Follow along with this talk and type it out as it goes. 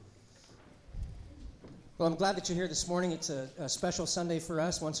Well, I'm glad that you're here this morning. It's a special Sunday for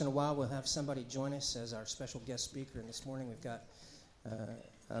us. Once in a while, we'll have somebody join us as our special guest speaker. And this morning, we've got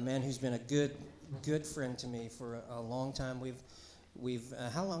a man who's been a good friend to me for a long time. We've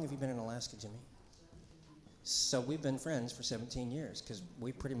how long have you been in Alaska, Jimmy? So we've been friends for 17 years because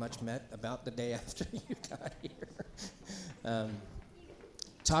we pretty much met about the day after you got here.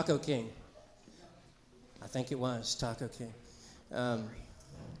 Taco King. I think it was Taco King.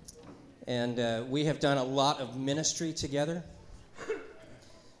 And we have done a lot of ministry together,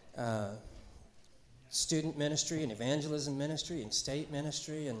 student ministry and evangelism ministry and state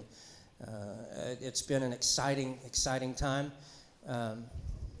ministry, and it's been an exciting time.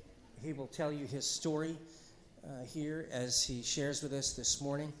 He will tell you his story here as he shares with us this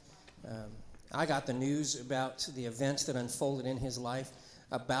morning. I got the news about the events that unfolded in his life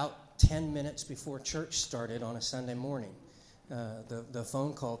about 10 minutes before church started on a Sunday morning. The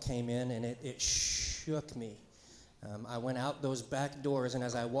phone call came in, and it shook me. I went out those back doors, and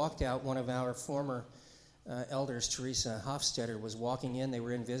as I walked out, one of our former elders, Teresa Hofstetter, was walking in. They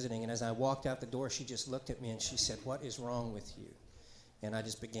were in visiting, and as I walked out the door, she just looked at me, and she said, "What is wrong with you?" And I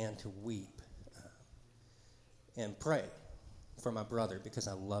just began to weep and pray for my brother because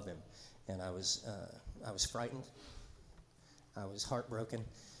I love him. And I was frightened. I was heartbroken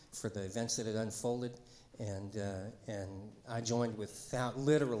for the events that had unfolded. And I joined with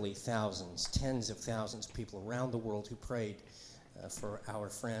literally thousands, tens of thousands of people around the world who prayed for our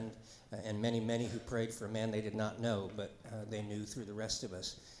friend, and many who prayed for a man they did not know, but they knew through the rest of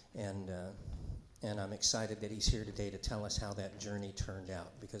us. And I'm excited that he's here today to tell us how that journey turned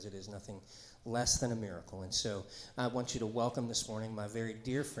out, because it is nothing less than a miracle. And so I want you to welcome this morning my very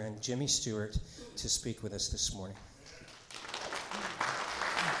dear friend, Jimmy Stewart, to speak with us this morning.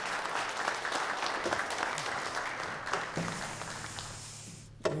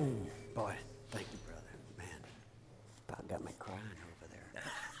 Boy, thank you, brother. Man, about got me crying over there.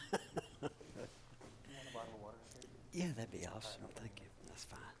 You want a bottle of water? Yeah, that'd be awesome. Thank you. That's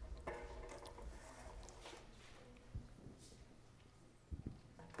fine.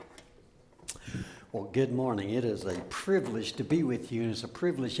 Well, good morning. It is a privilege to be with you, and it's a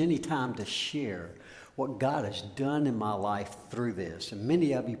privilege anytime to share what God has done in my life through this. And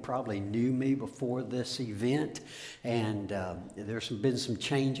many of you probably knew me before this event, and there's been some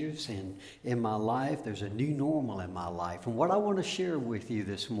changes in my life. There's a new normal in my life. And what I want to share with you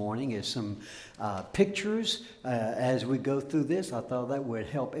this morning is some pictures as we go through this. I thought that would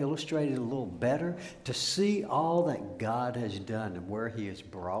help illustrate it a little better to see all that God has done and where He has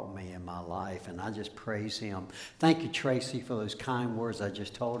brought me in my life. And I just praise Him. Thank you, Tracy, for those kind words I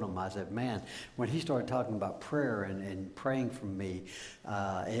just told him. I said, man, when he started talking about prayer and praying for me,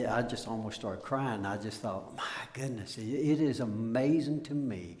 I just almost started crying. I just thought, my goodness, it is amazing to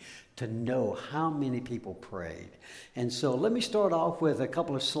me to know how many people prayed. And so let me start off with a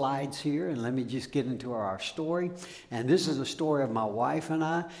couple of slides here, and let me just get into our story. And this is a story of my wife and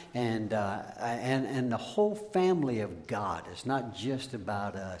I, and the whole family of God. It's not just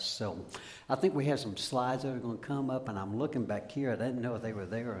about us. So I think we have some slides that are going to come up, and I'm looking back here. I didn't know if they were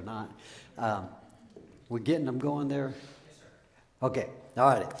there or not. We're getting them going there? Okay. All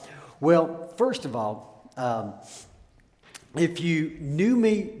right. Well, first of all, if you knew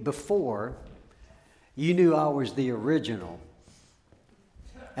me before, you knew I was the original.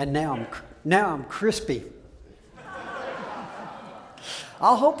 And now I'm crispy.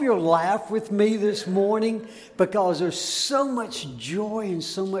 I hope you'll laugh with me this morning, because there's so much joy and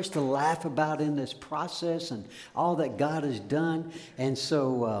so much to laugh about in this process and all that God has done. And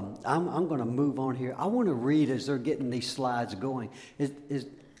so I'm going to move on here. I want to read as they're getting these slides going.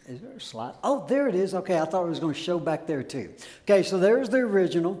 Is there a slide? Oh, there it is. Okay, I thought it was going to show back there too. Okay, so there's the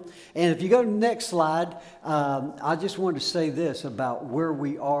original. And if you go to the next slide, I just wanted to say this about where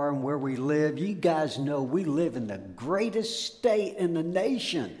we are and where we live. You guys know we live in the greatest state in the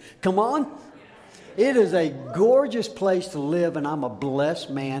nation. Come on. It is a gorgeous place to live, and I'm a blessed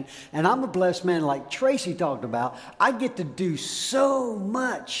man. And I'm a blessed man like Tracy talked about. I get to do so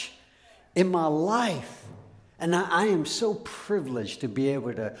much in my life. And I am so privileged to be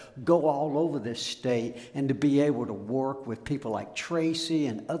able to go all over this state and to be able to work with people like Tracy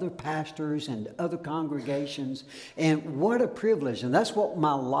and other pastors and other congregations. And what a privilege. And that's what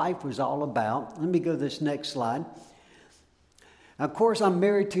my life was all about. Let me go to this next slide. Of course, I'm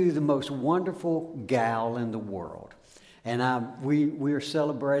married to the most wonderful gal in the world. And we are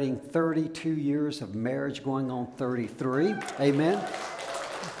celebrating 32 years of marriage, going on 33. Amen.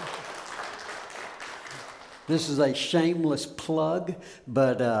 This is a shameless plug,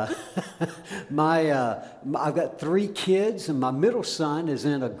 but I've got 3 kids, and my middle son is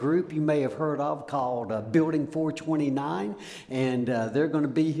in a group you may have heard of called Building 429, and they're going to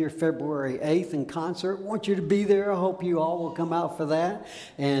be here February 8th in concert. I want you to be there. I hope you all will come out for that.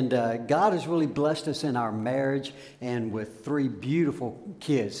 And God has really blessed us in our marriage and with 3 beautiful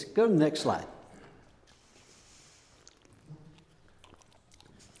kids. Go to the next slide.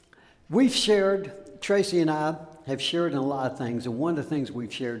 Tracy and I have shared in a lot of things, and one of the things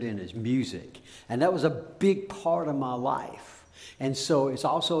we've shared in is music. And that was a big part of my life. And so it's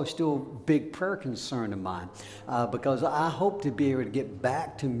also still a big prayer concern of mine, because I hope to be able to get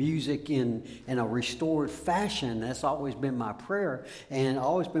back to music in a restored fashion. That's always been my prayer, and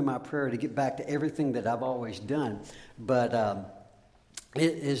always been my prayer to get back to everything that I've always done. But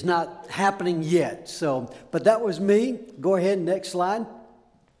it is not happening yet. So, but that was me. Go ahead, next slide.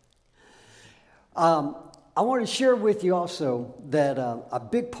 I want to share with you also that a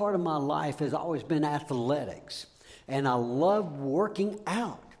big part of my life has always been athletics. And I love working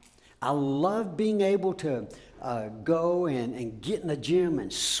out. I love being able to go and get in the gym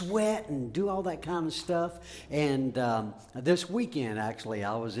and sweat and do all that kind of stuff. And this weekend, actually,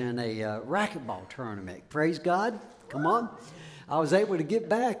 I was in a racquetball tournament. Praise God. Come on. I was able to get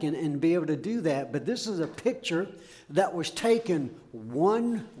back and be able to do that. But this is a picture that was taken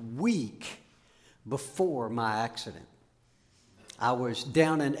 1 week before my accident. I was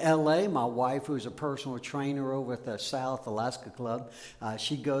down in L.A. My wife, who's a personal trainer over at the South Alaska Club,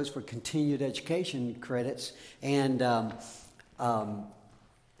 she goes for continued education credits. And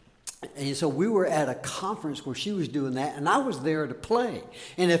so we were at a conference where she was doing that, and I was there to play.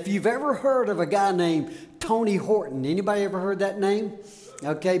 And if you've ever heard of a guy named Tony Horton, anybody ever heard that name?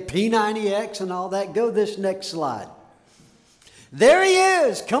 Okay, P90X and all that. Go this next slide. There he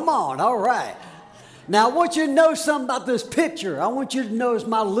is. Come on. All right. Now, I want you to know something about this picture. I want you to notice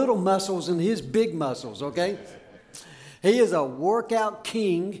my little muscles and his big muscles, okay? He is a workout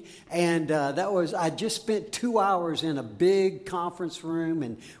king, and I just spent 2 hours in a big conference room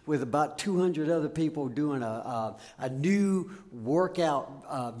and with about 200 other people doing a new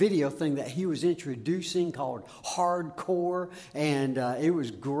workout video thing that he was introducing called Hardcore, and it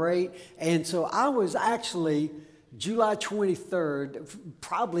was great. And so I was actually July 23rd,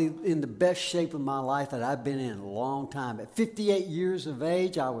 probably in the best shape of my life that I've been in a long time. At 58 years of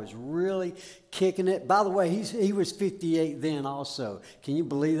age, I was really kicking it. By the way, he was 58 then also. Can you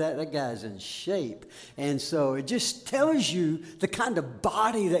believe that? That guy's in shape. And so it just tells you the kind of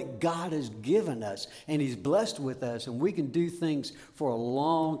body that God has given us, and he's blessed with us, and we can do things for a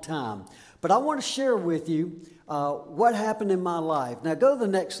long time. But I want to share with you what happened in my life. Now, go to the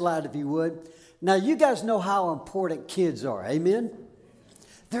next slide if you would. Now, you guys know how important kids are, amen?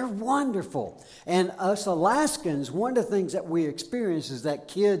 They're wonderful. And us Alaskans, one of the things that we experience is that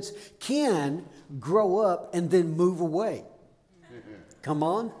kids can grow up and then move away. Come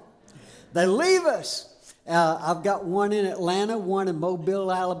on. They leave us. I've got one in Atlanta, one in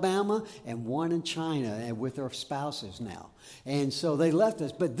Mobile, Alabama, and one in China, and with their spouses now. And so they left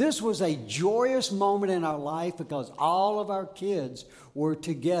us. But this was a joyous moment in our life because all of our kids were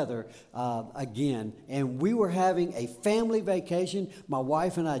together again. And we were having a family vacation. My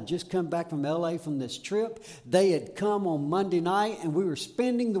wife and I had just come back from L.A. from this trip. They had come on Monday night, and we were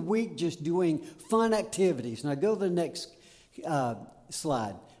spending the week just doing fun activities. Now go to the next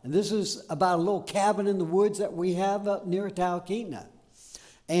slide. And this is about a little cabin in the woods that we have up near Talkeetna.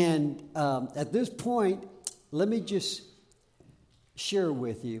 And at this point, let me just share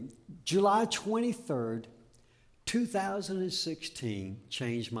with you, July 23rd, 2016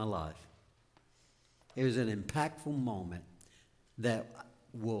 changed my life. It was an impactful moment that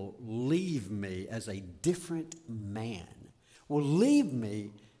will leave me as a different man, will leave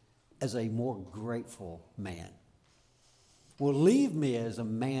me as a more grateful man, will leave me as a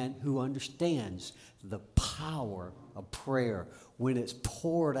man who understands the power of prayer when it's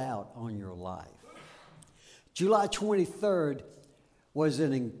poured out on your life. July 23rd was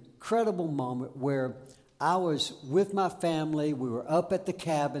an incredible moment where I was with my family. We were up at the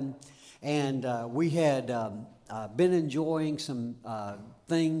cabin, and we had been enjoying some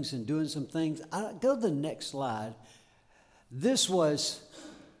things and doing some things. Go to the next slide. This was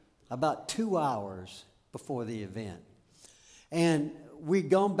about 2 hours before the event. And we'd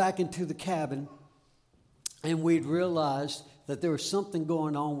gone back into the cabin, and we'd realized that there was something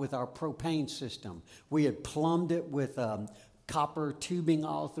going on with our propane system. We had plumbed it with copper tubing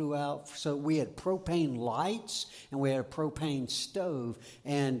all throughout. So we had propane lights and we had a propane stove,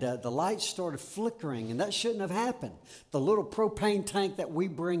 and the lights started flickering, and that shouldn't have happened. The little propane tank that we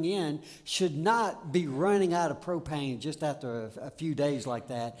bring in should not be running out of propane just after a few days like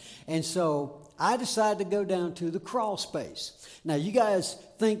that. And so I decided to go down to the crawl space. Now, you guys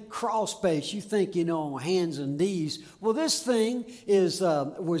think crawl space, you think, on hands and knees. Well, this thing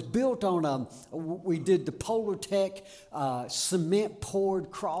was built on we did the Polartec cement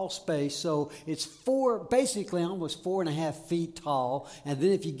poured crawl space. So it's basically almost 4.5 feet tall. And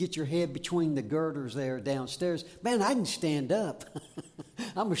then if you get your head between the girders there downstairs, man, I can stand up.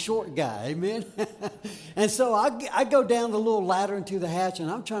 I'm a short guy, amen? And so I go down the little ladder into the hatch, and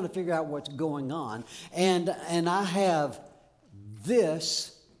I'm trying to figure out what's going on. And I have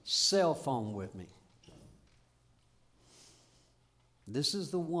this cell phone with me. This is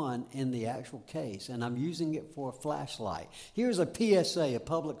the one in the actual case, and I'm using it for a flashlight. Here's a PSA, a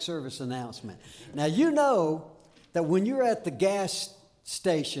public service announcement. Now, you know that when you're at the gas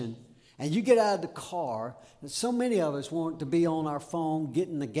station and you get out of the car, so many of us want to be on our phone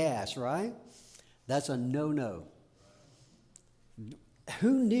getting the gas, right? That's a no-no.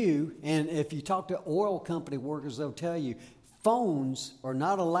 Who knew, and if you talk to oil company workers, they'll tell you, phones are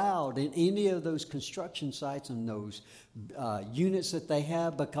not allowed in any of those construction sites and those units that they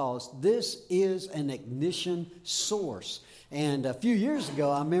have, because this is an ignition source. And a few years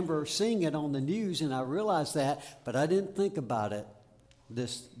ago, I remember seeing it on the news, and I realized that, but I didn't think about it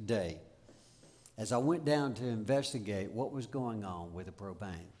this day as I went down to investigate what was going on with the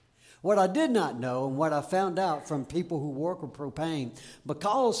propane. What I did not know, and what I found out from people who work with propane,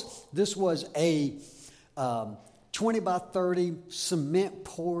 because this was a 20 by 30 cement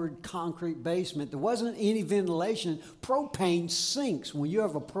poured concrete basement, there wasn't any ventilation. Propane sinks. When you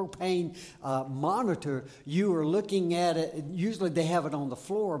have a propane monitor, you are looking at it. Usually they have it on the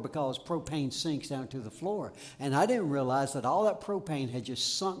floor because propane sinks down to the floor. And I didn't realize that all that propane had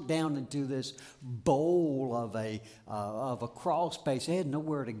just sunk down into this bowl of a crawl space. It had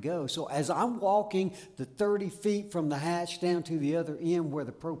nowhere to go. So as I'm walking the 30 feet from the hatch down to the other end where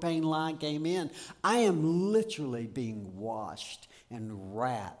the propane line came in, I am literally being washed and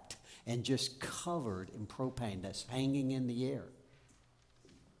wrapped and just covered in propane that's hanging in the air.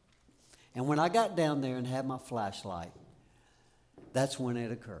 And when I got down there and had my flashlight, that's when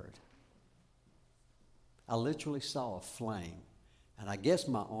it occurred. I literally saw a flame. And I guess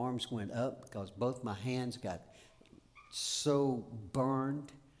my arms went up because both my hands got so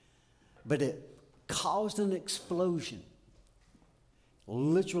burned. But it caused an explosion.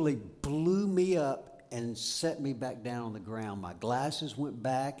 Literally blew me up and set me back down on the ground. My glasses went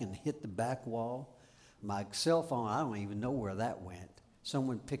back and hit the back wall. My cell phone, I don't even know where that went.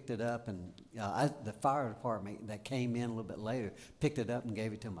 Someone picked it up, and the fire department that came in a little bit later picked it up and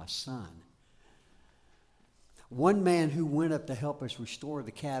gave it to my son. One man who went up to help us restore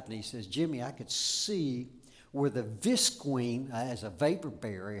the cabinet, he says, Jimmy, I could see where the visqueen, as a vapor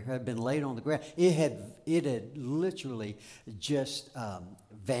barrier, had been laid on the ground. It had literally just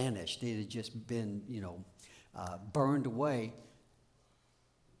vanished. It had just been, burned away.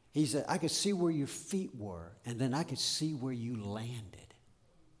 He said, I could see where your feet were, and then I could see where you landed.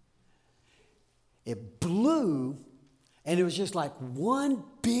 It blew, and it was just like one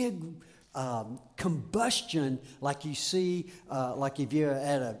big combustion, like you see, like if you're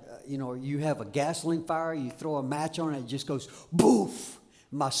at you have a gasoline fire, you throw a match on it, it just goes boof.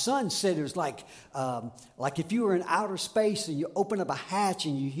 My son said it was like if you were in outer space and you open up a hatch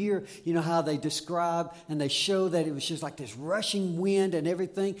and you hear, how they describe and they show that it was just like this rushing wind and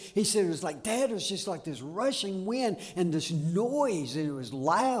everything. He said it was like, Dad, it was just like this rushing wind and this noise, and it was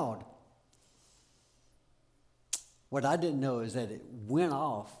loud. What I didn't know is that it went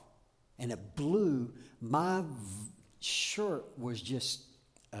off and it blew. My shirt was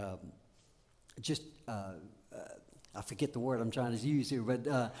I forget the word I'm trying to use here,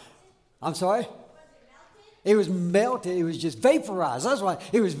 but I'm sorry? It was melted. It was just vaporized. That's why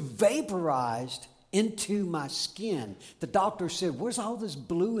it was vaporized into my skin. The doctor said, where's all this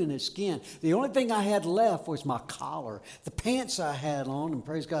blue in his skin? The only thing I had left was my collar. The pants I had on, and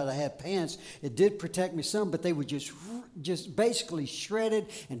praise God I had pants, it did protect me some, but they were just basically shredded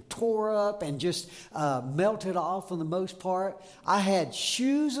and tore up and just melted off for the most part. I had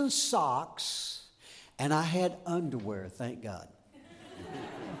shoes and socks, and I had underwear, thank God.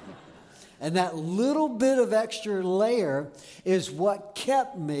 And that little bit of extra layer is what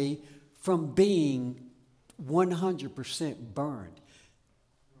kept me from being 100% burned.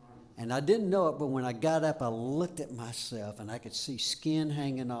 And I didn't know it, but when I got up, I looked at myself, and I could see skin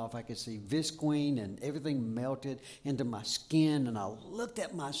hanging off. I could see visqueen, and everything melted into my skin. And I looked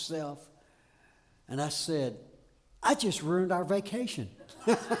at myself, and I said, I just ruined our vacation.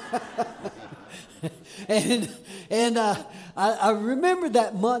 and I remember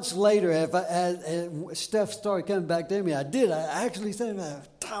that months later, as stuff started coming back to me, I actually said,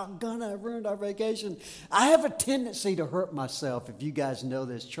 doggone, I ruined our vacation. I have a tendency to hurt myself, if you guys know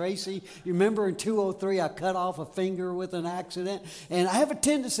this. Tracy, you remember in 203, I cut off a finger with an accident? And I have a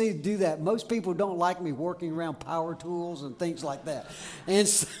tendency to do that. Most people don't like me working around power tools and things like that. And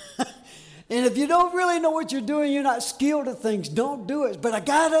so, and if you don't really know what you're doing, you're not skilled at things, don't do it. But I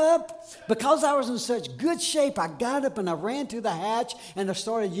got up, because I was in such good shape, I got up and I ran to the hatch and I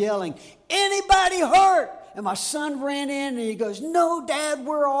started yelling, anybody hurt? And my son ran in and he goes, no, Dad,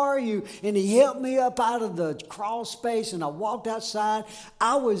 where are you? And he helped me up out of the crawl space and I walked outside.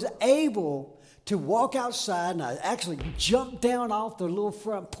 I was able to walk outside, and I actually jumped down off the little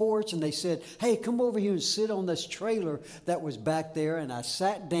front porch, and they said, hey, come over here and sit on this trailer that was back there. And I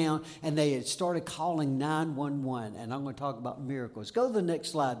sat down, and they had started calling 911, and I'm going to talk about miracles. Go to the next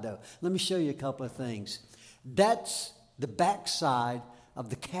slide, though. Let me show you a couple of things. That's the backside of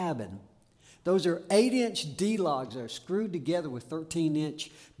the cabin. Those are 8-inch D-logs that are screwed together with 13-inch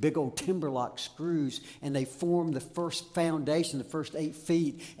big old Timberlock screws, and they form the first foundation, the first 8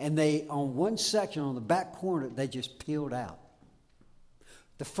 feet, and they, on one section, on the back corner, they just peeled out.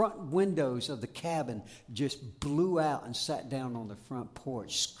 The front windows of the cabin just blew out and sat down on the front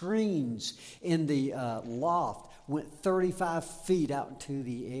porch. Screens in the loft went 35 feet out into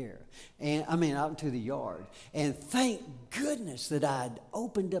the air, out into the yard. And thank goodness that I'd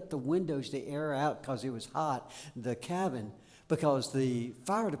opened up the windows to air out, because it was hot, the cabin, because the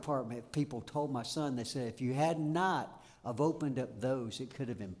fire department people told my son, they said, if you had not have opened up those, it could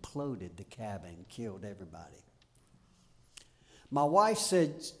have imploded the cabin and killed everybody. My wife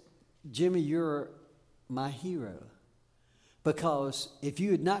said, Jimmy, you're my hero, because if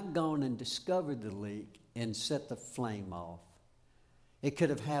you had not gone and discovered the leak and set the flame off, it could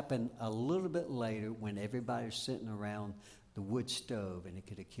have happened a little bit later when everybody's sitting around the wood stove, and it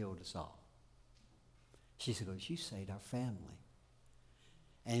could have killed us all. She said, you saved our family.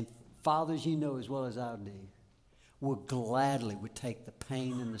 And fathers, you know as well as I do, would take the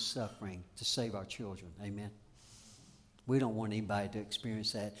pain and the suffering to save our children. Amen. We don't want anybody to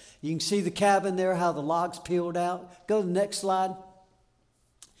experience that. You can see the cabin there, how the logs peeled out. Go to the next slide.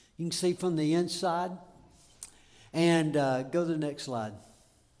 You can see from the inside. And go to the next slide.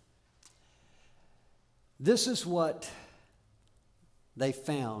 This is what they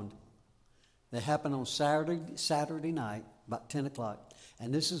found. That happened on Saturday night, about 10 o'clock.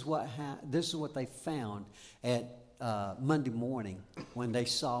 And this is what they found at Monday morning when they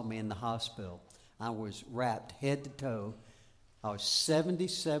saw me in the hospital. I was wrapped head to toe. I was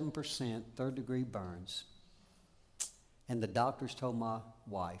 77% third-degree burns. And the doctors told my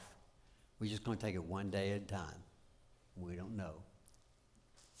wife, we're just going to take it one day at a time. We don't know.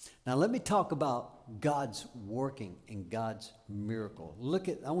 Now let me talk about God's working and God's miracle.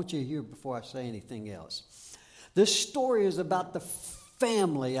 I want you to hear before I say anything else. This story is about the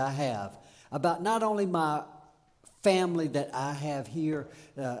family I have, about not only my family that I have here,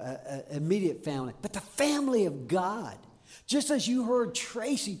 immediate family, but the family of God. Just as you heard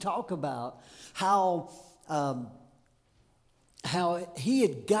Tracy talk about how he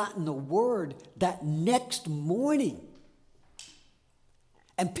had gotten the word that next morning.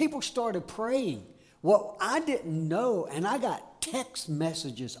 And people started praying. Well, I didn't know, and I got text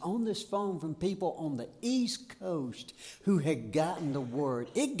messages on this phone from people on the East Coast who had gotten the word.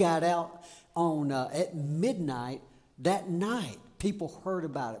 It got out on at midnight that night. People heard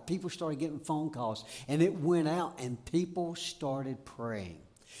about it. People started getting phone calls, and it went out, and people started praying.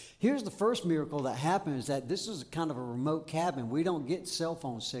 Here's the first miracle that happened, is that this is kind of a remote cabin. We don't get cell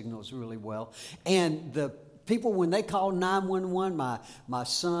phone signals really well. And the people, when they called 911, my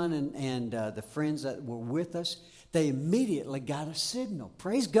son and the friends that were with us, they immediately got a signal.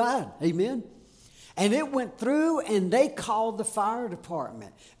 Praise God. Amen. And it went through, and they called the fire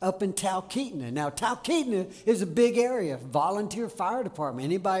department up in Talkeetna. Now, Talkeetna is a big area, volunteer fire department.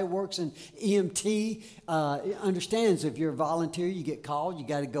 Anybody who works in EMT understands if you're a volunteer, you get called, you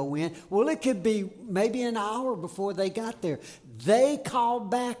got to go in. Well, it could be maybe an hour before they got there. They called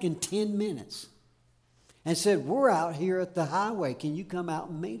back in 10 minutes and said, we're out here at the highway. Can you come out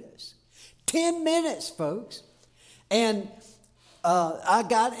and meet us? 10 minutes, folks. And I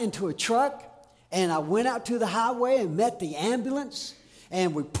got into a truck, and I went out to the highway and met the ambulance,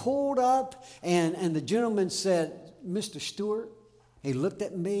 and we pulled up, and the gentleman said, Mr. Stewart, He looked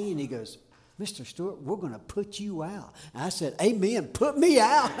at me and he goes, Mr. Stewart, we're going to put you out. And I said, amen, put me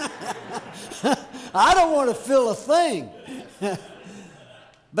out. I don't want to feel a thing.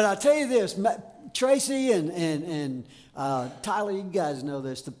 But I'll tell you this, Tracy and Tyler, you guys know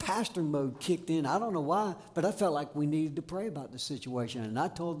this. The pastor mode kicked in. I don't know why, but I felt like we needed to pray about the situation. And I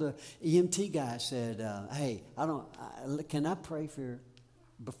told the EMT guy, I said, hey, can I pray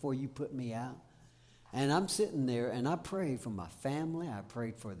before you put me out? And I'm sitting there, and I prayed for my family. I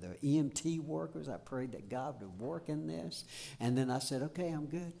prayed for the EMT workers. I prayed that God would work in this. And then I said, okay, I'm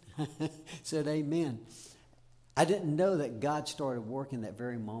good. Said amen. I didn't know that God started working that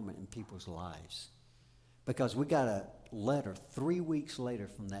very moment in people's lives. Because we got a letter 3 weeks later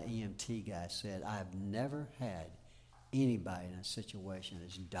from that EMT guy said, I've never had anybody in a situation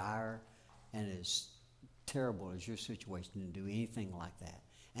as dire and as terrible as your situation to do anything like that.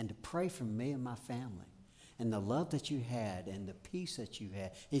 And to pray for me and my family. And the love that you had and the peace that you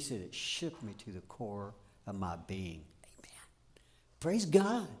had. He said it shook me to the core of my being. Amen. Praise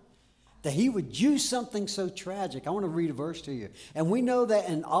God. That he would use something so tragic. I want to read a verse to you. And we know that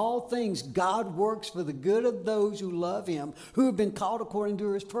in all things God works for the good of those who love him, who have been called according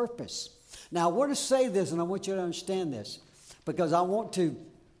to his purpose. Now I want to say this, and I want you to understand this. Because I want to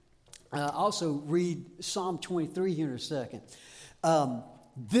also read Psalm 23 here in a second.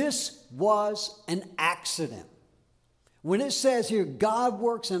 This was an accident. When it says here, God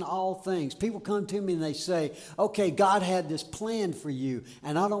works in all things, people come to me and they say, okay, God had this plan for you.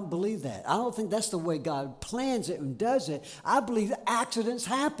 And I don't believe that. I don't think that's the way God plans it and does it. I believe that accidents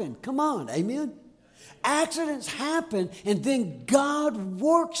happen. Come on, amen? Accidents happen, and then God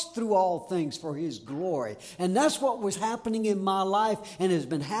works through all things for his glory. And that's what was happening in my life and has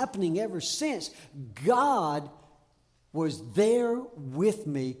been happening ever since. God was there with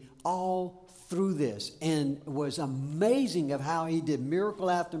me all through this and was amazing of how he did miracle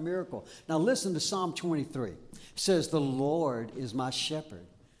after miracle. Now listen to Psalm 23. It says, the Lord is my shepherd.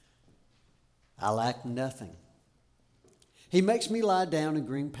 I lack nothing. He makes me lie down in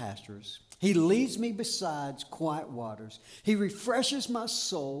green pastures. He leads me beside quiet waters. He refreshes my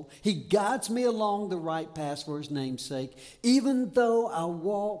soul. He guides me along the right path for his name's sake. Even though I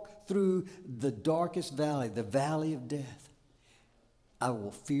walk through the darkest valley, the valley of death, I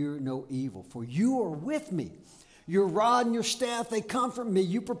will fear no evil, for you are with me. Your rod and your staff, they comfort me.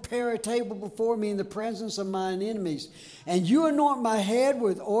 You prepare a table before me in the presence of mine enemies. And you anoint my head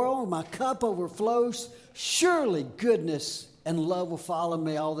with oil, and my cup overflows. Surely goodness and love will follow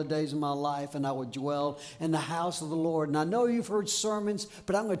me all the days of my life, and I will dwell in the house of the Lord. And I know you've heard sermons,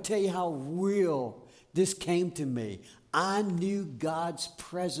 but I'm going to tell you how real this came to me. I knew God's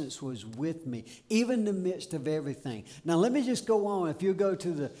presence was with me, even in the midst of everything. Now, let me just go on. If you go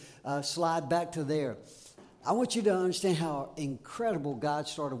to the slide back to there, I want you to understand how incredible God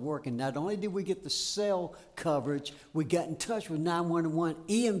started working. Not only did we get the cell coverage, we got in touch with 911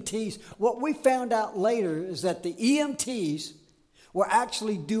 EMTs. What we found out later is that the EMTs were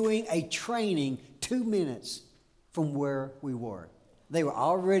actually doing a training 2 minutes from where we were. They were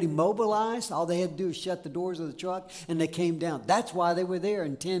already mobilized. All they had to do was shut the doors of the truck, and they came down. That's why they were there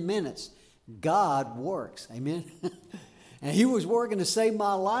in 10 minutes. God works. Amen? And he was working to save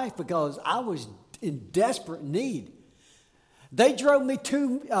my life because I was in desperate need. They drove me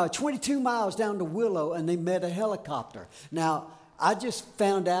 22 miles down to Willow, and they met a helicopter. Now, I just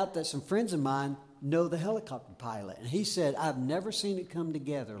found out that some friends of mine know the helicopter pilot. And he said, I've never seen it come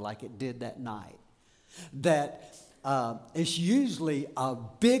together like it did that night. That it's usually a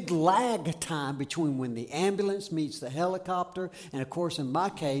big lag time between when the ambulance meets the helicopter. And, of course, in my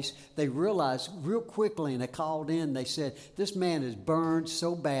case, they realized real quickly, and they called in. They said, this man is burned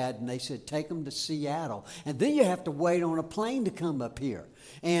so bad. And they said, take him to Seattle. And then you have to wait on a plane to come up here.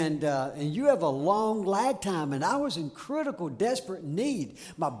 And you have a long lag time. And I was in critical, desperate need.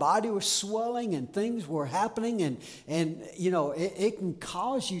 My body was swelling and things were happening. And you know, it can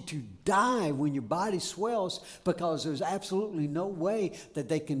cause you to die when your body swells because there's absolutely no way that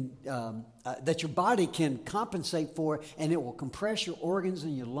they can that your body can compensate for it, and it will compress your organs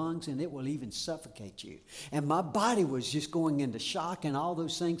and your lungs, and it will even suffocate you. And my body was just going into shock and all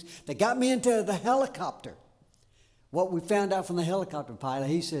those things that got me into the helicopter. What we found out from the helicopter pilot,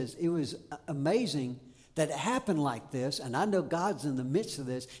 he says, it was amazing that it happened like this, and I know God's in the midst of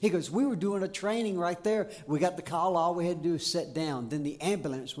this. He goes, we were doing a training right there. We got the call. All we had to do was sit down. Then the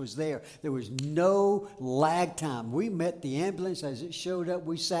ambulance was there. There was no lag time. We met the ambulance as it showed up.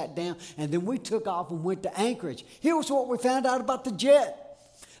 We sat down, and then we took off and went to Anchorage. Here's what we found out about the jet.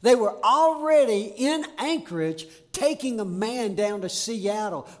 They were already in Anchorage taking a man down to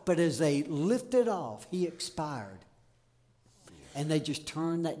Seattle, but as they lifted off, he expired. And they just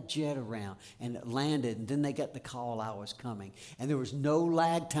turned that jet around, and it landed, and then they got the call I was coming. And there was no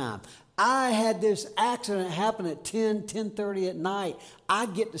lag time. I had this accident happen at 10:30 at night. I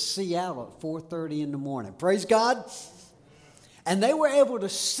get to Seattle at 4:30 in the morning. Praise God. And they were able to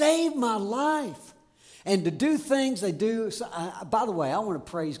save my life and to do things they do. So, by the way, I want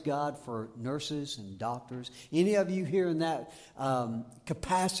to praise God for nurses and doctors. Any of you here in that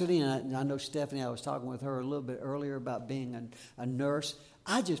capacity, and I know Stephanie, I was talking with her a little bit earlier about being a nurse.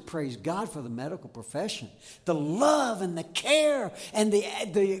 I just praise God for the medical profession, the love and the care and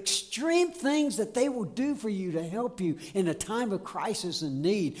the extreme things that they will do for you to help you in a time of crisis and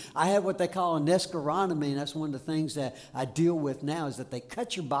need. I have what they call an escharotomy, and that's one of the things that I deal with now, is that they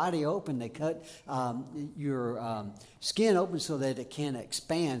cut your body open. They cut your skin open so that it can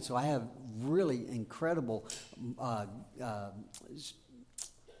expand. So I have really incredible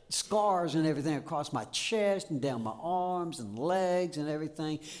scars and everything across my chest and down my arms and legs and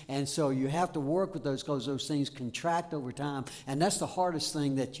everything. And so you have to work with those because those things contract over time. And that's the hardest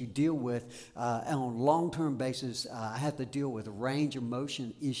thing that you deal with on a long-term basis. I have to deal with range of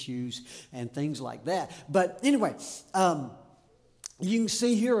motion issues and things like that. But anyway, you can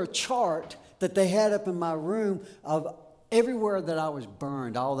see here a chart that they had up in my room of everywhere that I was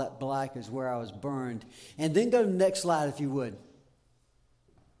burned. All that black is where I was burned. And then go to the next slide if you would.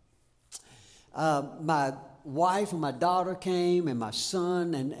 My wife and my daughter came, and my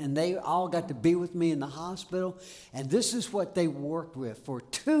son, and they all got to be with me in the hospital. And this is what they worked with. For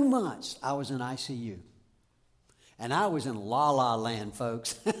 2 months, I was in ICU. And I was in la-la land,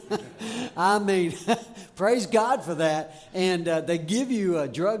 folks. I mean, praise God for that. And they give you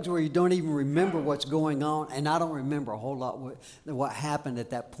drugs where you don't even remember what's going on. And I don't remember a whole lot what happened at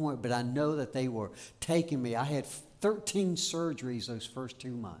that point. But I know that they were taking me. I had 13 surgeries those first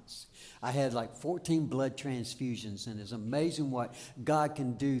 2 months. I had like 14 blood transfusions, and it's amazing what God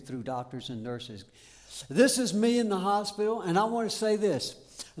can do through doctors and nurses. This is me in the hospital, and I want to say this,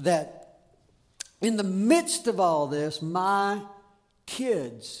 that in the midst of all this, my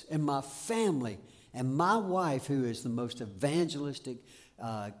kids and my family and my wife, who is the most evangelistic,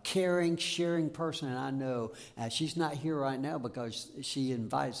 caring, sharing person I know. She's not here right now because she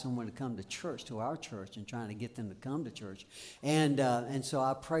invited someone to come to church, to our church, and trying to get them to come to church. And so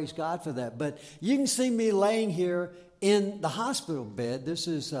I praise God for that. But you can see me laying here in the hospital bed. This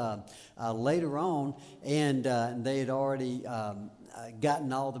is later on, and they had already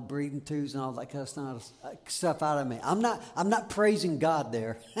gotten all the breathing tubes and all that kind of stuff out of me. I'm not praising God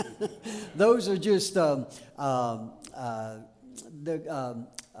there. Those are just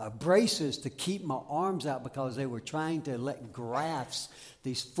braces to keep my arms out because they were trying to let grafts,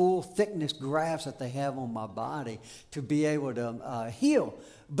 these full thickness grafts that they have on my body, to be able to heal.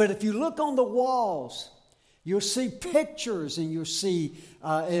 But if you look on the walls, you'll see pictures, and you'll see,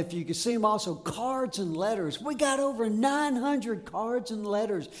 if you can see them also, cards and letters. We got over 900 cards and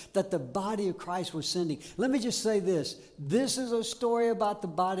letters that the body of Christ was sending. Let me just say this. This is a story about the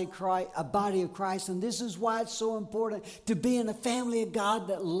body of Christ, and this is why it's so important to be in a family of God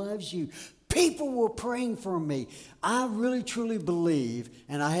that loves you. People were praying for me. I really, truly believe,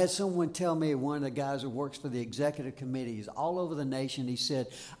 and I had someone tell me, one of the guys who works for the executive committees all over the nation, he said,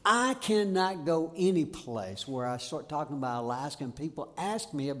 I cannot go any place where I start talking about Alaska and people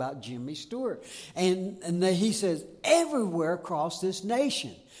ask me about Jimmy Stewart. And he says, everywhere across this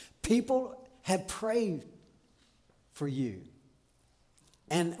nation, people have prayed for you.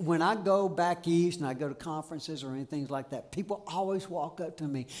 And when I go back east and I go to conferences or anything like that, people always walk up to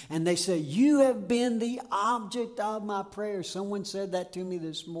me and they say, you have been the object of my prayers. Someone said that to me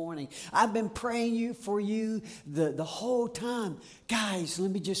this morning. I've been praying for you the whole time. Guys,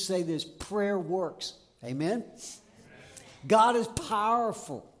 let me just say this. Prayer works. Amen? God is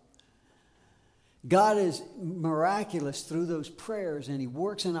powerful. God is miraculous through those prayers, and He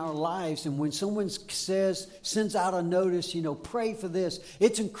works in our lives. And when someone sends out a notice, pray for this,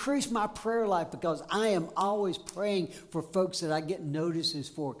 it's increased my prayer life because I am always praying for folks that I get notices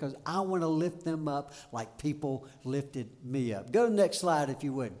for because I want to lift them up like people lifted me up. Go to the next slide if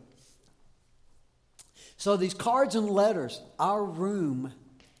you would. So these cards and letters, our room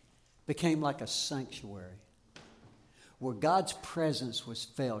became like a sanctuary, where God's presence was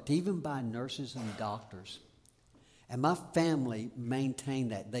felt, even by nurses and doctors. And my family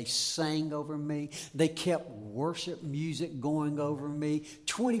maintained that. They sang over me. They kept worship music going over me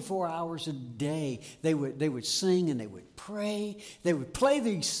 24 hours a day. They would sing and they would pray. They would play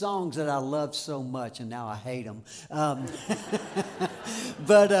these songs that I loved so much, and now I hate them.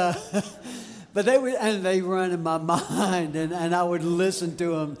 But they run in my mind, and I would listen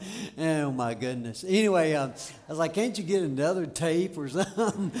to them. Oh, my goodness. Anyway, I was like, can't you get another tape or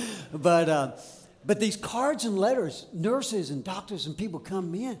something? But these cards and letters, nurses and doctors and people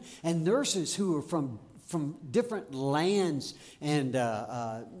come in, and nurses who are from different lands and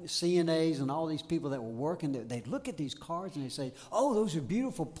CNAs and all these people that were working there, they'd look at these cards and they'd say, oh, those are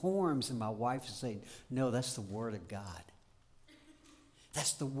beautiful poems. And my wife would say, no, that's the Word of God.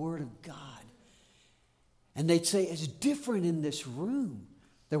 That's the Word of God. And they'd say, it's different in this room.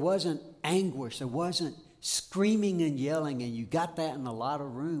 There wasn't anguish. There wasn't screaming and yelling. And you got that in a lot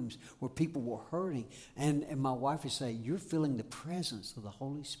of rooms where people were hurting. And my wife would say, you're feeling the presence of the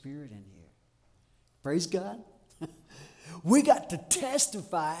Holy Spirit in here. Praise God. We got to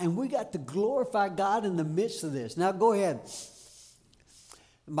testify and we got to glorify God in the midst of this. Now go ahead.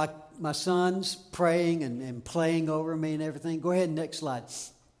 My son's praying and playing over me and everything. Go ahead, next slide.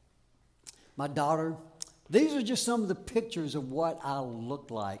 My daughter. These are just some of the pictures of what I look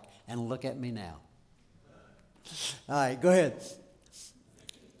like. And look at me now. All right, go ahead.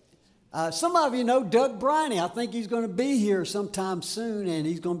 Some of you know Doug Briney. I think he's going to be here sometime soon, and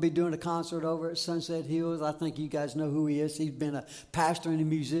he's going to be doing a concert over at Sunset Hills. I think you guys know who he is. He's been a pastor and a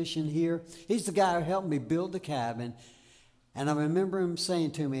musician here. He's the guy who helped me build the cabin. And I remember him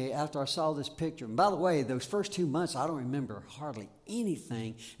saying to me after I saw this picture, and by the way, those first 2 months, I don't remember hardly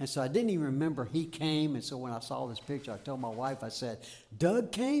anything. And so I didn't even remember he came. And so when I saw this picture, I told my wife, I said,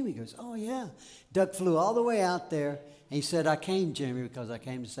 Doug came? He goes, oh, yeah. Doug flew all the way out there. And he said, I came, Jimmy, because I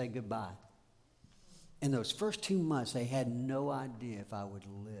came to say goodbye. In those first 2 months, they had no idea if I would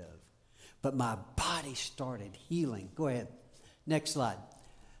live. But my body started healing. Go ahead. Next slide.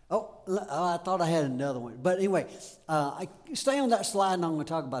 Oh, I thought I had another one. But anyway, stay on that slide, and I'm going to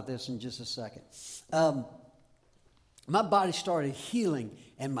talk about this in just a second. My body started healing,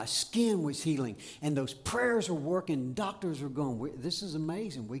 and my skin was healing, and those prayers were working. Doctors were going, this is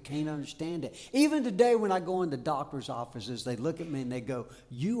amazing. We can't understand it. Even today when I go into doctors' offices, they look at me and they go,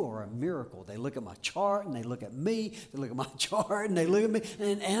 you are a miracle. They look at my chart, and they look at me. They look at my chart, and they look at me.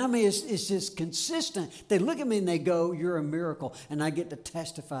 And I mean, it's just consistent. They look at me and they go, you're a miracle. And I get to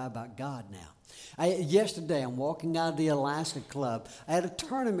testify about God now. Yesterday, I'm walking out of the Alaska Club. I had a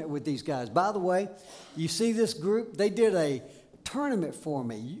tournament with these guys. By the way, you see this group? They did a tournament for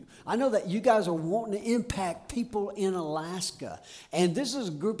me. I know that you guys are wanting to impact people in Alaska. And this is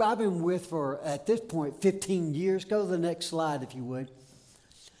a group I've been with for, at this point, 15 years. Go to the next slide, if you would.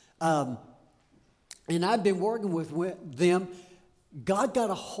 And I've been working with them. God got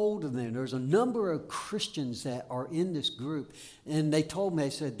a hold of them. There's a number of Christians that are in this group. And they told me, they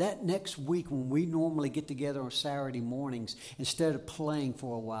said, that next week when we normally get together on Saturday mornings, instead of playing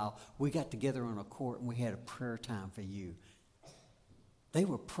for a while, we got together on a court and we had a prayer time for you. They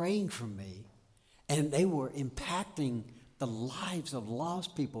were praying for me, and they were impacting the lives of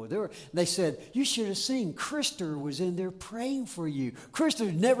lost people. They said, you should have seen Krister was in there praying for you.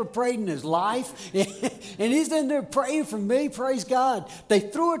 Krister's never prayed in his life, and he's in there praying for me. Praise God. They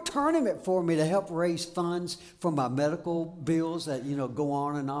threw a tournament for me to help raise funds for my medical bills that, go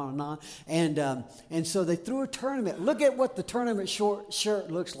on and on and on. And so they threw a tournament. Look at what the tournament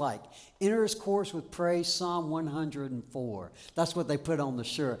shirt looks like. Enter his course with praise, Psalm 104. That's what they put on the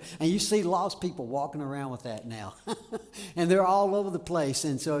shirt. And you see lost people walking around with that now. And they're all over the place.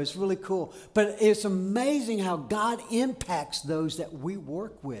 And so it's really cool. But it's amazing how God impacts those that we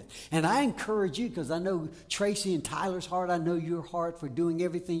work with. And I encourage you, because I know Tracy and Tyler's heart. I know your heart for doing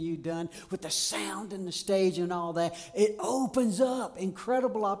everything you've done with the sound and the stage and all that. It opens up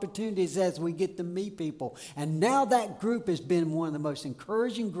incredible opportunities as we get to meet people. And now that group has been one of the most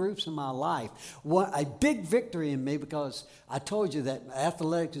encouraging groups in my life. A big victory in me, because I told you that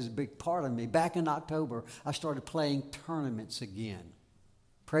athletics is a big part of me. Back in October, I started playing tournaments again.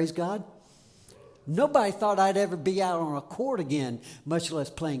 Praise God. Nobody thought I'd ever be out on a court again, much less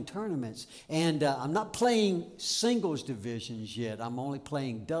playing tournaments. And I'm not playing singles divisions yet. I'm only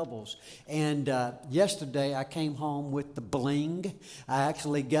playing doubles. And yesterday, I came home with the bling. I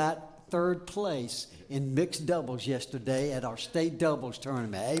actually got third place in mixed doubles yesterday at our state doubles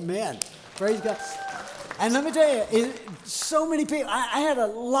tournament. Amen. Praise God. And let me tell you, so many people. I had a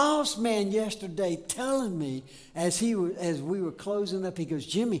lost man yesterday telling me as we were closing up. He goes,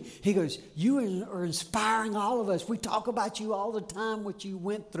 Jimmy. He goes, you are inspiring all of us. We talk about you all the time, what you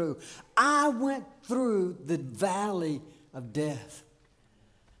went through. I went through the valley of death,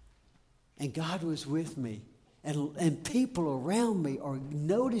 and God was with me. And people around me are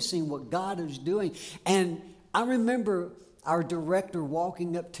noticing what God is doing. And I remember our director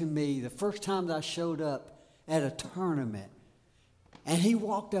walking up to me the first time that I showed up at a tournament. And he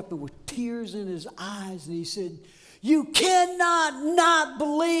walked up and with tears in his eyes, and he said, "You cannot not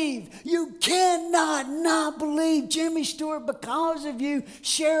believe. You cannot not believe, Jimmy Stewart, because of you,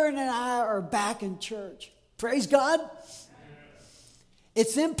 Sharon and I are back in church." Praise God.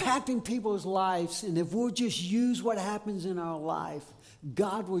 It's impacting people's lives, and if we'll just use what happens in our life,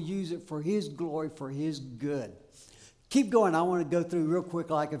 God will use it for His glory, for His good. Keep going. I want to go through real quick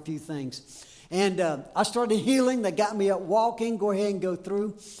like a few things. And I started healing. That got me up walking. Go ahead and go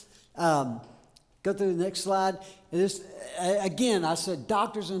through. Go through the next slide. This, again, I said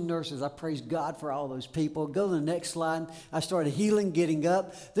doctors and nurses. I praise God for all those people. Go to the next slide. I started healing, getting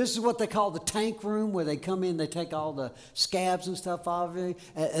up. This is what they call the tank room, where they come in, they take all the scabs and stuff off of you.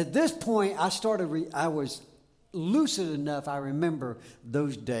 At this point, I was lucid enough. I remember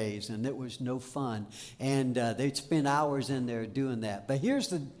those days, and it was no fun. And they'd spend hours in there doing that. But here's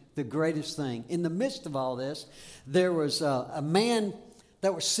the greatest thing. In the midst of all this, there was a man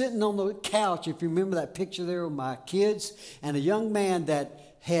that was sitting on the couch, if you remember that picture there with my kids, and a young man that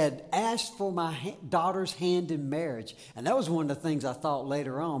had asked for my daughter's hand in marriage. And that was one of the things I thought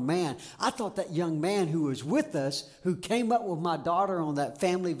later on. Man, I thought that young man who was with us, who came up with my daughter on that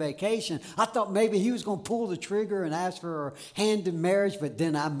family vacation, I thought maybe he was going to pull the trigger and ask for her hand in marriage, but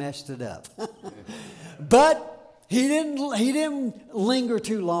then I messed it up. But he didn't linger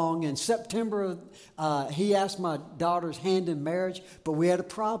too long. In September, he asked my daughter's hand in marriage, but we had a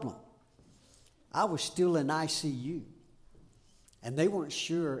problem. I was still in ICU. And they weren't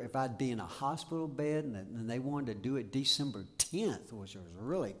sure if I'd be in a hospital bed, and they wanted to do it December 10th, which was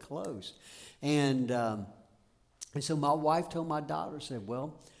really close. And so my wife told my daughter, said,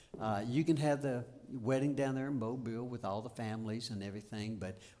 "Well, you can have the wedding down there in Mobile with all the families and everything,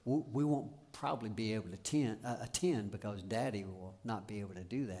 but we won't probably be able to attend because Daddy will not be able to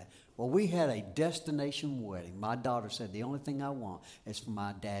do that." Well, we had a destination wedding. My daughter said, "The only thing I want is for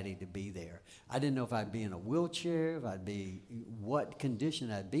my daddy to be there." I didn't know if I'd be in a wheelchair, if I'd be, what condition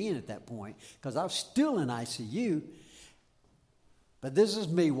I'd be in at that point, because I was still in ICU. But this is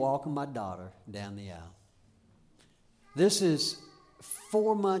me walking my daughter down the aisle. This is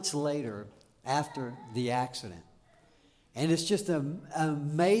 4 months later after the accident. And it's just an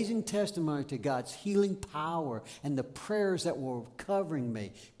amazing testimony to God's healing power and the prayers that were covering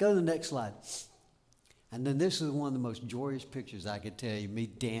me. Go to the next slide. And then this is one of the most joyous pictures I could tell you, me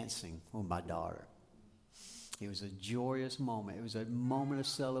dancing with my daughter. It was a joyous moment. It was a moment of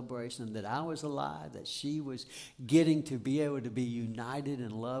celebration that I was alive, that she was getting to be able to be united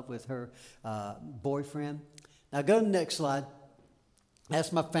in love with her boyfriend. Now go to the next slide.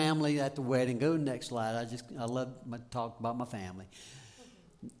 That's my family at the wedding. Go to the next slide. I love to talk about my family.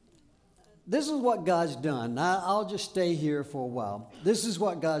 This is what God's done. I'll just stay here for a while. This is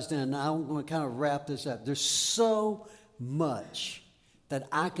what God's done. Now I'm going to kind of wrap this up. There's so much that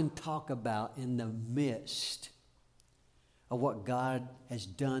I can talk about in the midst of what God has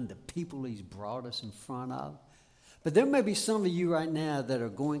done, the people He's brought us in front of. But there may be some of you right now that are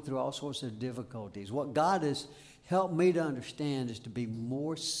going through all sorts of difficulties. What God has helped me to understand is to be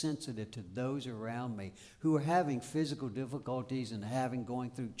more sensitive to those around me who are having physical difficulties and going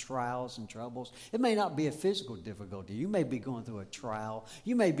through trials and troubles. It may not be a physical difficulty. You may be going through a trial.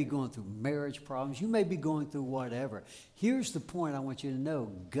 You may be going through marriage problems. You may be going through whatever. Here's the point I want you to know.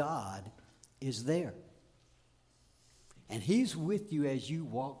 God is there. And He's with you as you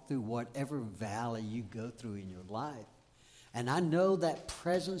walk through whatever valley you go through in your life. And I know that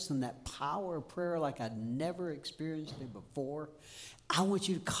presence and that power of prayer like I'd never experienced it before. I want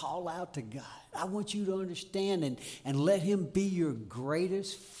you to call out to God. I want you to understand and let Him be your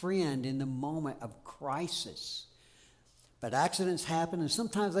greatest friend in the moment of crisis. But accidents happen, and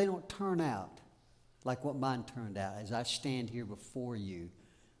sometimes they don't turn out like what mine turned out as I stand here before you.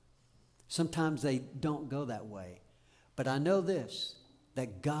 Sometimes they don't go that way. But I know this,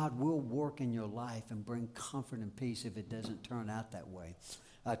 that God will work in your life and bring comfort and peace if it doesn't turn out that way,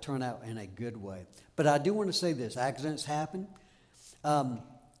 turn out in a good way. But I do want to say this, accidents happen.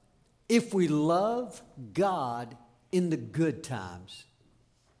 If we love God in the good times,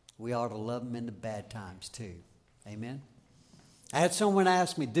 we ought to love Him in the bad times too. Amen? I had someone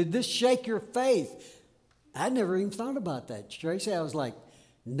ask me, "Did this shake your faith?" I never even thought about that, Tracy. I was like,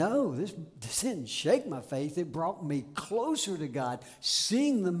 no, this didn't shake my faith. It brought me closer to God,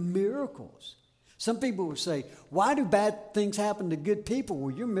 seeing the miracles. Some people will say, "Why do bad things happen to good people?"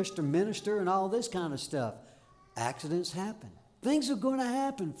 Well, you're Mr. Minister and all this kind of stuff. Accidents happen. Things are going to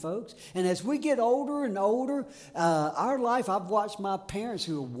happen, folks. And as we get older and older, our life, I've watched my parents,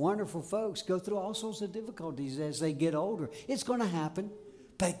 who are wonderful folks, go through all sorts of difficulties as they get older. It's going to happen.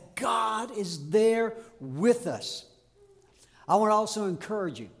 But God is there with us. I want to also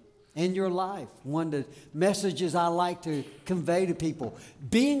encourage you in your life. One of the messages I like to convey to people,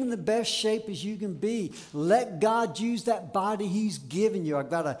 being in the best shape as you can be. Let God use that body He's given you. I've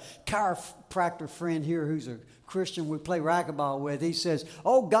got a chiropractor friend here who's a Christian we play racquetball with. He says,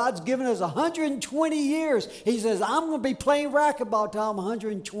 oh, God's given us 120 years. He says, I'm going to be playing racquetball till I'm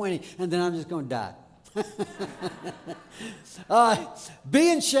 120, and then I'm just going to die. Be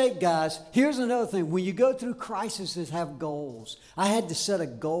in shape, guys. Here's another thing. When you go through crises, have goals. I had to set a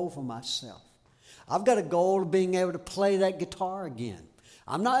goal for myself. I've got a goal of being able to play that guitar again.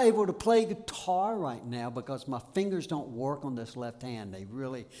 I'm not able to play guitar right now because my fingers don't work on this left hand.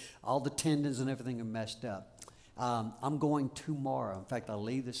 All the tendons and everything are messed up. I'm going tomorrow. In fact, I'll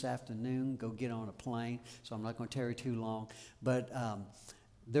leave this afternoon, go get on a plane, so I'm not going to tarry too long. But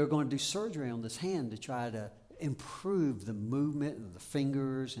they're going to do surgery on this hand to try to improve the movement of the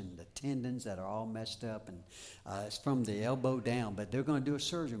fingers and the tendons that are all messed up. And it's from the elbow down. But they're going to do a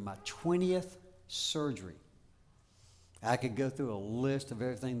surgery, my 20th surgery. I could go through a list of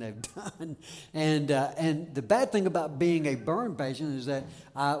everything they've done. And the bad thing about being a burn patient is that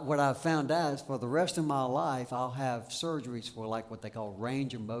what I've found out is for the rest of my life, I'll have surgeries for like what they call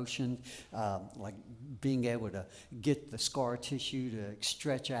range of motion, like being able to get the scar tissue to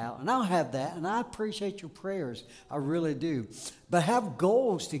stretch out. And I'll have that, and I appreciate your prayers. I really do. But have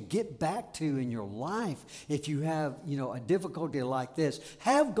goals to get back to in your life. If you have, a difficulty like this,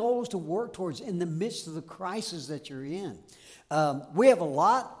 have goals to work towards in the midst of the crisis that you're in. We have a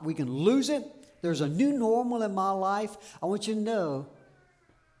lot. We can lose it. There's a new normal in my life. I want you to know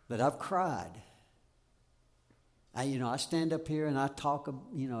that I've cried. I stand up here and I talk,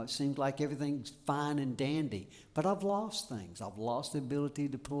 it seems like everything's fine and dandy. But I've lost things. I've lost the ability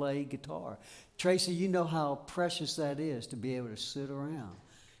to play guitar. Tracy, you know how precious that is to be able to sit around.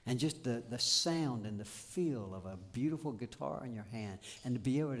 And just the sound and the feel of a beautiful guitar in your hand. And to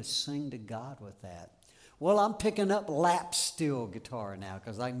be able to sing to God with that. Well, I'm picking up lap steel guitar now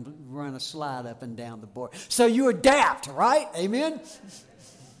because I can run a slide up and down the board. So you adapt, right? Amen?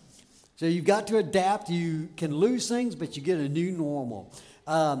 So you've got to adapt. You can lose things, but you get a new normal.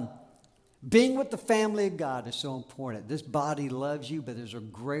 Being with the family of God is so important. This body loves you, but there's a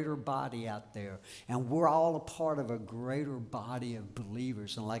greater body out there. And we're all a part of a greater body of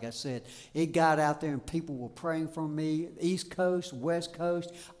believers. And like I said, it got out there and people were praying for me. East Coast, West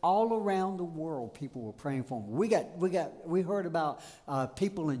Coast, all around the world, people were praying for me. We heard about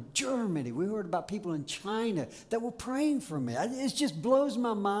people in Germany. We heard about people in China that were praying for me. It just blows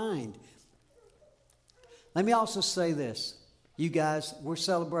my mind. Let me also say this. You guys, we're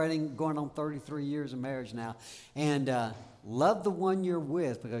celebrating going on 33 years of marriage now. And love the one you're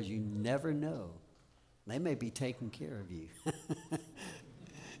with because you never know. They may be taking care of you.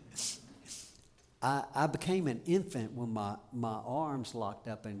 I became an infant when my arms locked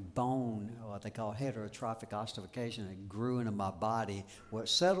up in bone, what they call heterotrophic ossification. It grew into my body. What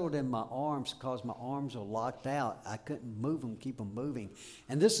settled in my arms because my arms were locked out. I couldn't move them, keep them moving.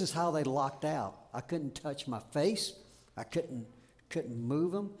 And this is how they locked out. I couldn't touch my face. I couldn't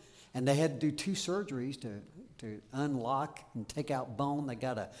move them. And they had to do 2 surgeries to unlock and take out bone. They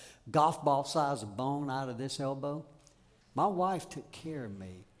got a golf ball size of bone out of this elbow. My wife took care of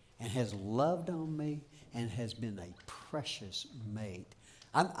me and has loved on me and has been a precious mate.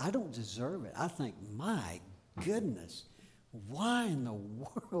 I don't deserve it. I think, my goodness, why in the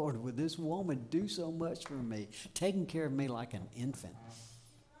world would this woman do so much for me, taking care of me like an infant?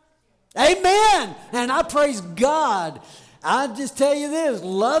 Amen. And I praise God. I just tell you this,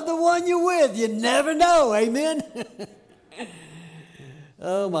 love the one you're with. You never know. Amen.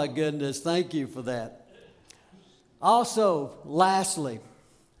 Oh my goodness. Thank you for that. Also, lastly,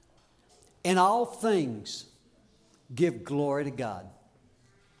 in all things, give glory to God.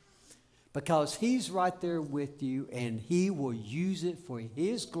 Because He's right there with you and He will use it for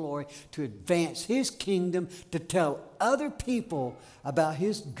His glory to advance His kingdom, to tell other people about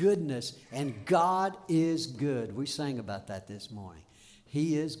His goodness. And God is good. We sang about that this morning.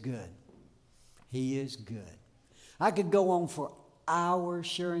 He is good. He is good. I could go on for hours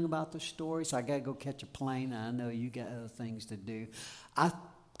sharing about the story, so I got to go catch a plane. I know you got other things to do. I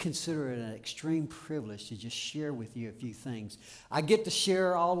consider it an extreme privilege to just share with you a few things. I get to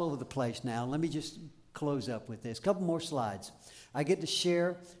share all over the place now. Let me just close up with this. A couple more slides. I get to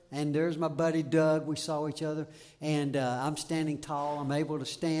share, and there's my buddy Doug. We saw each other, and I'm standing tall. I'm able to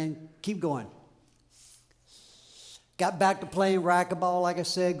stand. Keep going. Got back to playing racquetball, like I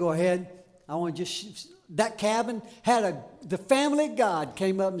said. Go ahead. I want to just... That cabin had the family of God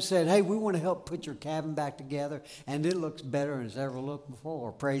came up and said, hey, we want to help put your cabin back together. And it looks better than it's ever looked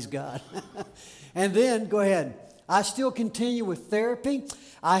before. Praise God. And then, go ahead. I still continue with therapy.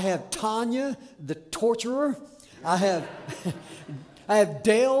 I have Tanya, the torturer. I have I have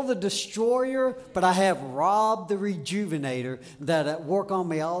Dale, the destroyer, but I have Rob, the rejuvenator, that work on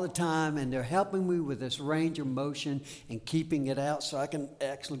me all the time, and they're helping me with this range of motion and keeping it out so I can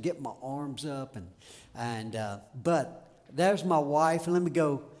actually get my arms up. But there's my wife, and let me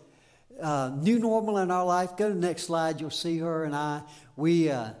go. New normal in our life. Go to the next slide. You'll see her and I.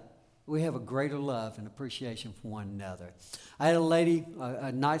 We have a greater love and appreciation for one another. I had a lady,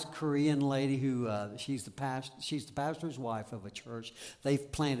 a nice Korean lady who she's the pastor's wife of a church.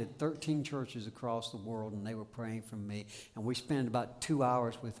 They've planted 13 churches across the world, and they were praying for me. And we spent about 2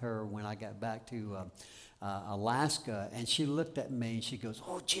 hours with her when I got back to Alaska. And she looked at me and she goes,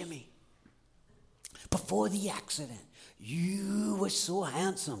 "Oh, Jimmy, before the accident, you were so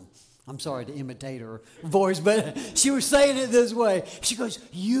handsome." I'm sorry to imitate her voice, but she was saying it this way. She goes,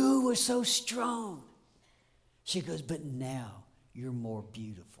 "You were so strong." She goes, "But now you're more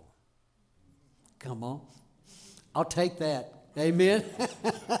beautiful." Come on. I'll take that. Amen.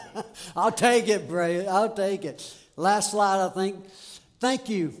 I'll take it, Bray. I'll take it. Last slide, I think. Thank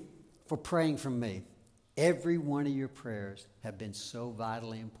you for praying for me. Every one of your prayers have been so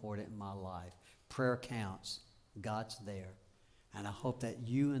vitally important in my life. Prayer counts. God's there. And I hope that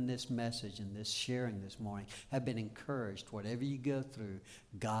you in this message and this sharing this morning have been encouraged. Whatever you go through,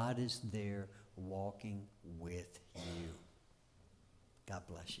 God is there walking with you. God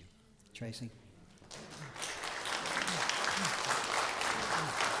bless you. Tracy?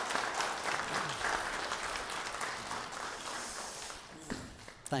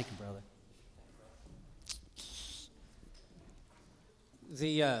 Thank you, brother.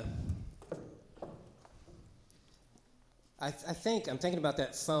 I'm thinking about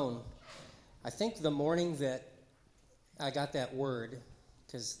that phone. I think the morning that I got that word,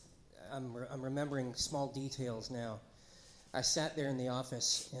 because I'm remembering small details now, I sat there in the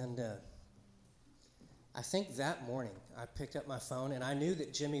office, and I think that morning I picked up my phone, and I knew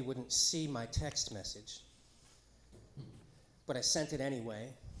that Jimmy wouldn't see my text message, but I sent it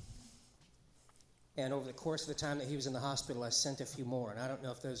anyway. And over the course of the time that he was in the hospital, I sent a few more, and I don't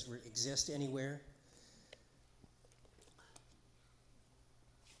know if those exist anywhere.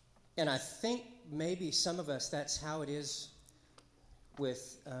 And I think maybe some of us, that's how it is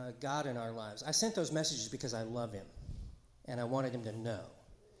with God in our lives. I sent those messages because I love him, and I wanted him to know.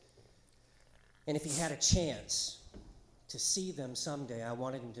 And if he had a chance to see them someday, I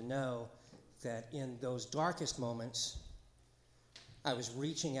wanted him to know that in those darkest moments, I was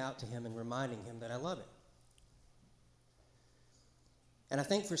reaching out to him and reminding him that I love him. And I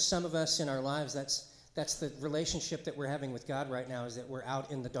think for some of us in our lives, that's the relationship that we're having with God right now, is that we're out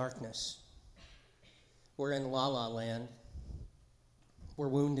in the darkness. We're in la-la land. We're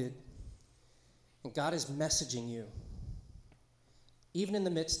wounded. And God is messaging you, even in the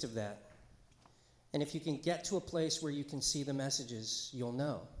midst of that. And if you can get to a place where you can see the messages, you'll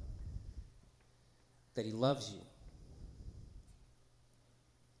know that he loves you.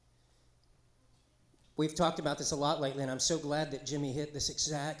 We've talked about this a lot lately, and I'm so glad that Jimmy hit this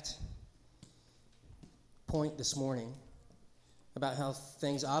exact point this morning about how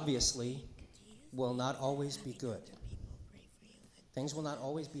things obviously will not always be good. Things will not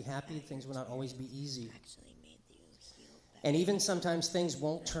always be happy. Things will not always be easy. And even sometimes things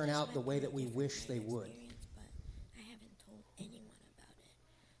won't turn out the way that we wish they would.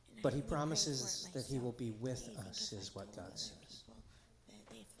 But he promises that he will be with us, is what God says.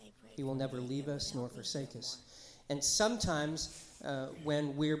 He will never leave us nor forsake us. And sometimes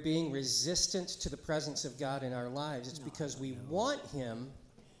when we're being resistant to the presence of God in our lives, it's because we want him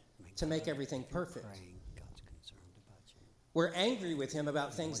to make everything perfect. We're angry with him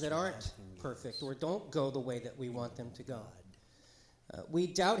about things that aren't perfect or don't go the way that we want them to go. We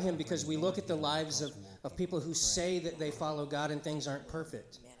doubt him because we look at the lives of people who say that they follow God and things aren't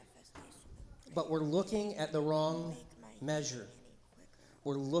perfect. But we're looking at the wrong measure.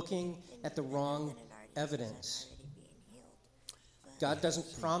 We're looking at the wrong evidence. God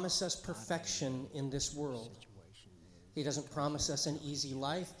doesn't promise us perfection in this world. He doesn't promise us an easy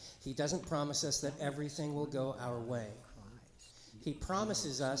life. He doesn't promise us that everything will go our way. He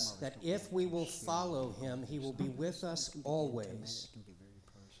promises us that if we will follow him, he will be with us always.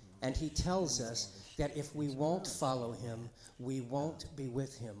 And he tells us that if we won't follow him, we won't be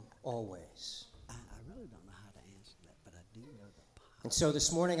with him always. And so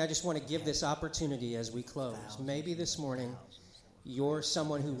this morning, I just want to give this opportunity as we close. Maybe this morning, you're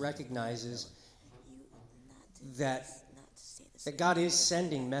someone who recognizes that God is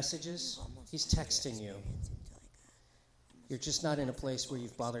sending messages. He's texting you. You're just not in a place where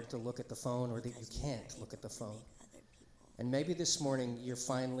you've bothered to look at the phone, or that you can't look at the phone. And maybe this morning you're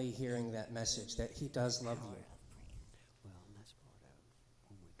finally hearing that message that he does love you.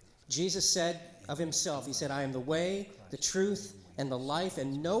 Jesus said of himself, he said, I am the way, the truth, and the life,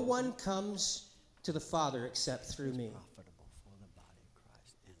 and no one comes to the Father except through me.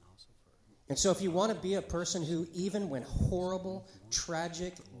 And so if you want to be a person who, even when horrible,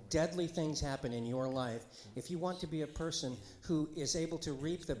 tragic, deadly things happen in your life, if you want to be a person who is able to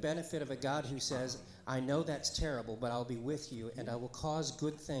reap the benefit of a God who says, I know that's terrible, but I'll be with you, and I will cause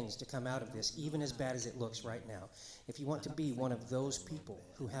good things to come out of this, even as bad as it looks right now. If you want to be one of those people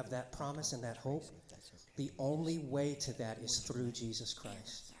who have that promise and that hope, the only way to that is through Jesus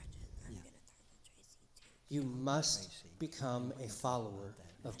Christ. You must become a follower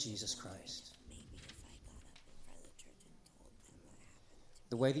of Jesus Christ.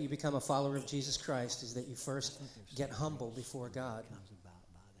 The way that you become a follower of Jesus Christ is that you first get humble before God.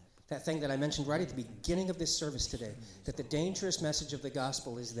 That thing that I mentioned right at the beginning of this service today, that the dangerous message of the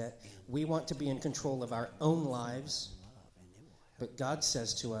gospel is that we want to be in control of our own lives, but God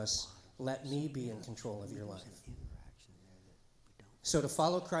says to us, let me be in control of your life. So to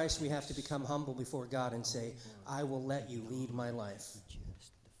follow Christ, we have to become humble before God and say, I will let you lead my life.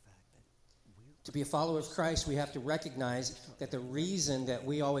 To be a follower of Christ, we have to recognize that the reason that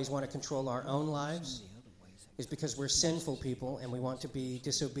we always want to control our own lives is because we're sinful people and we want to be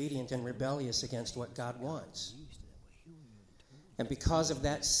disobedient and rebellious against what God wants. And because of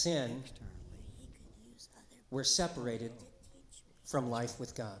that sin, we're separated from life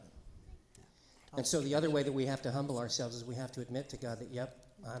with God. And so the other way that we have to humble ourselves is we have to admit to God that, yep,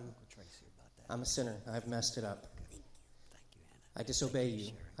 I'm a sinner. I've messed it up. I disobey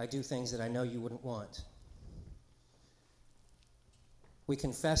you. I do things that I know you wouldn't want. We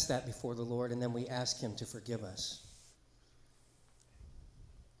confess that before the Lord, and then we ask him to forgive us.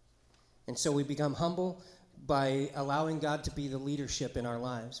 And so we become humble by allowing God to be the leadership in our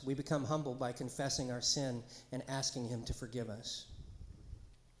lives. We become humble by confessing our sin and asking him to forgive us.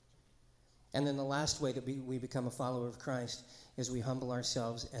 And then the last way that we become a follower of Christ is we humble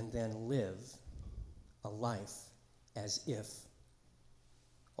ourselves and then live a life as if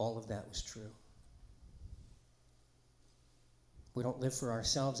all of that was true. We don't live for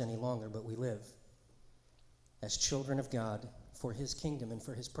ourselves any longer, but we live as children of God for his kingdom and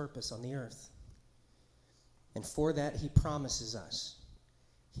for his purpose on the earth. And for that, he promises us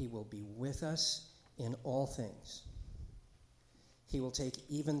he will be with us in all things. He will take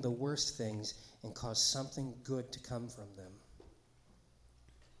even the worst things and cause something good to come from them.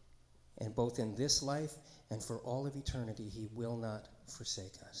 And both in this life and for all of eternity, he will not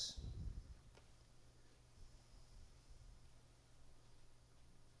forsake us.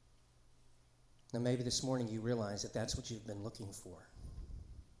 Now, maybe this morning you realize that that's what you've been looking for.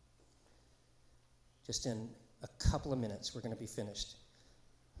 Just in a couple of minutes, we're going to be finished.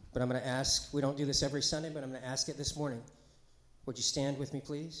 But I'm going to ask, we don't do this every Sunday, but I'm going to ask it this morning. Would you stand with me,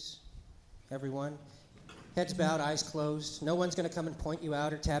 please? Everyone? Heads bowed, eyes closed. No one's going to come and point you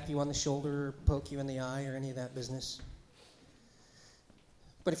out or tap you on the shoulder or poke you in the eye or any of that business.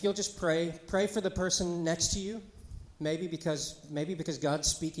 But if you'll just pray for the person next to you, maybe because God's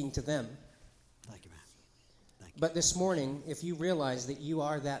speaking to them. Thank you, man. Thank you. But this morning, if you realize that you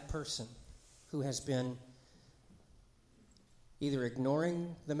are that person who has been either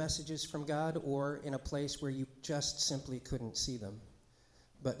ignoring the messages from God or in a place where you just simply couldn't see them.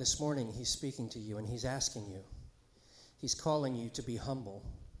 But this morning, he's speaking to you and he's asking you. He's calling you to be humble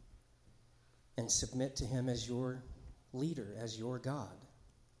and submit to him as your leader, as your God.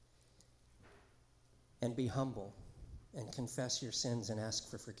 And be humble and confess your sins and ask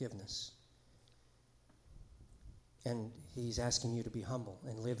for forgiveness. And he's asking you to be humble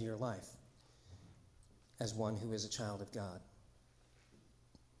and live your life as one who is a child of God.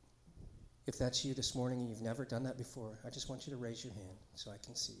 If that's you this morning and you've never done that before, I just want you to raise your hand so I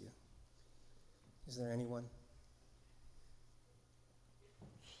can see you. Is there anyone?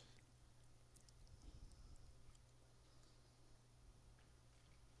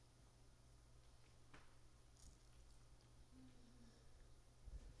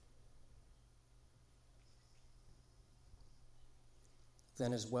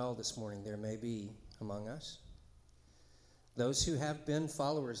 Then as well this morning, there may be among us those who have been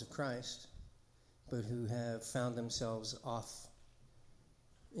followers of Christ, but who have found themselves off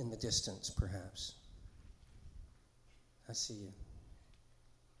in the distance, perhaps. I see you.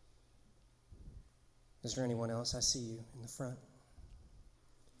 Is there anyone else? I see you in the front.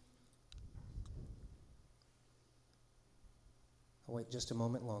 I'll wait just a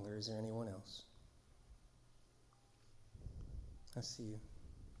moment longer. Is there anyone else? I see you.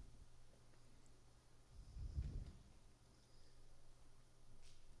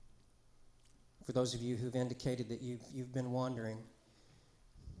 For those of you who've indicated that you've been wandering,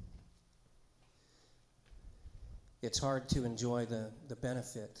 it's hard to enjoy the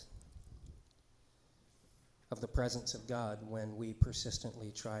benefit of the presence of God when we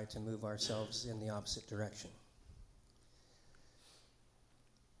persistently try to move ourselves in the opposite direction.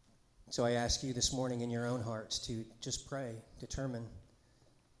 So I ask you this morning in your own hearts to just pray, determine.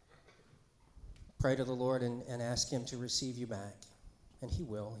 Pray to the Lord and ask Him to receive you back. And He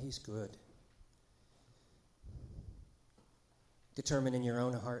will. He's good. Determine in your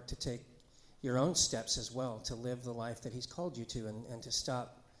own heart to take your own steps as well, to live the life that He's called you to and to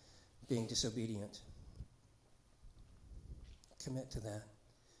stop being disobedient. Commit to that.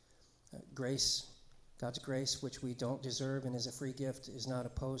 Grace, God's grace, which we don't deserve and is a free gift, is not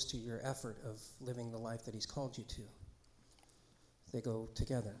opposed to your effort of living the life that He's called you to. They go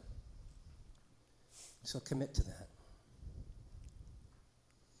together. So commit to that.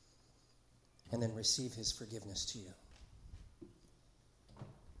 And then receive His forgiveness to you.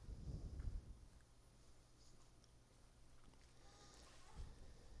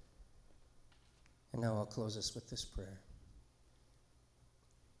 And now I'll close us with this prayer.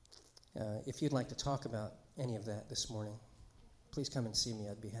 If you'd like to talk about any of that this morning, please come and see me.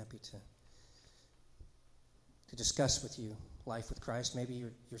 I'd be happy to discuss with you life with Christ. Maybe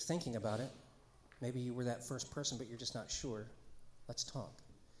you're thinking about it. Maybe you were that first person, but you're just not sure. Let's talk.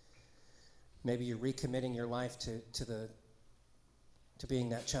 Maybe you're recommitting your life to being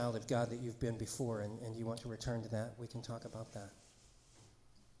that child of God that you've been before, and you want to return to that. We can talk about that.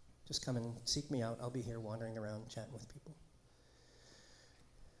 Just come and seek me out. I'll be here wandering around chatting with people.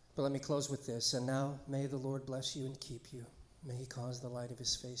 But let me close with this. And now may the Lord bless you and keep you. May He cause the light of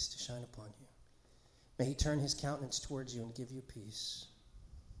His face to shine upon you. May He turn His countenance towards you and give you peace.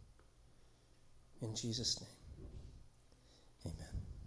 In Jesus' name, amen.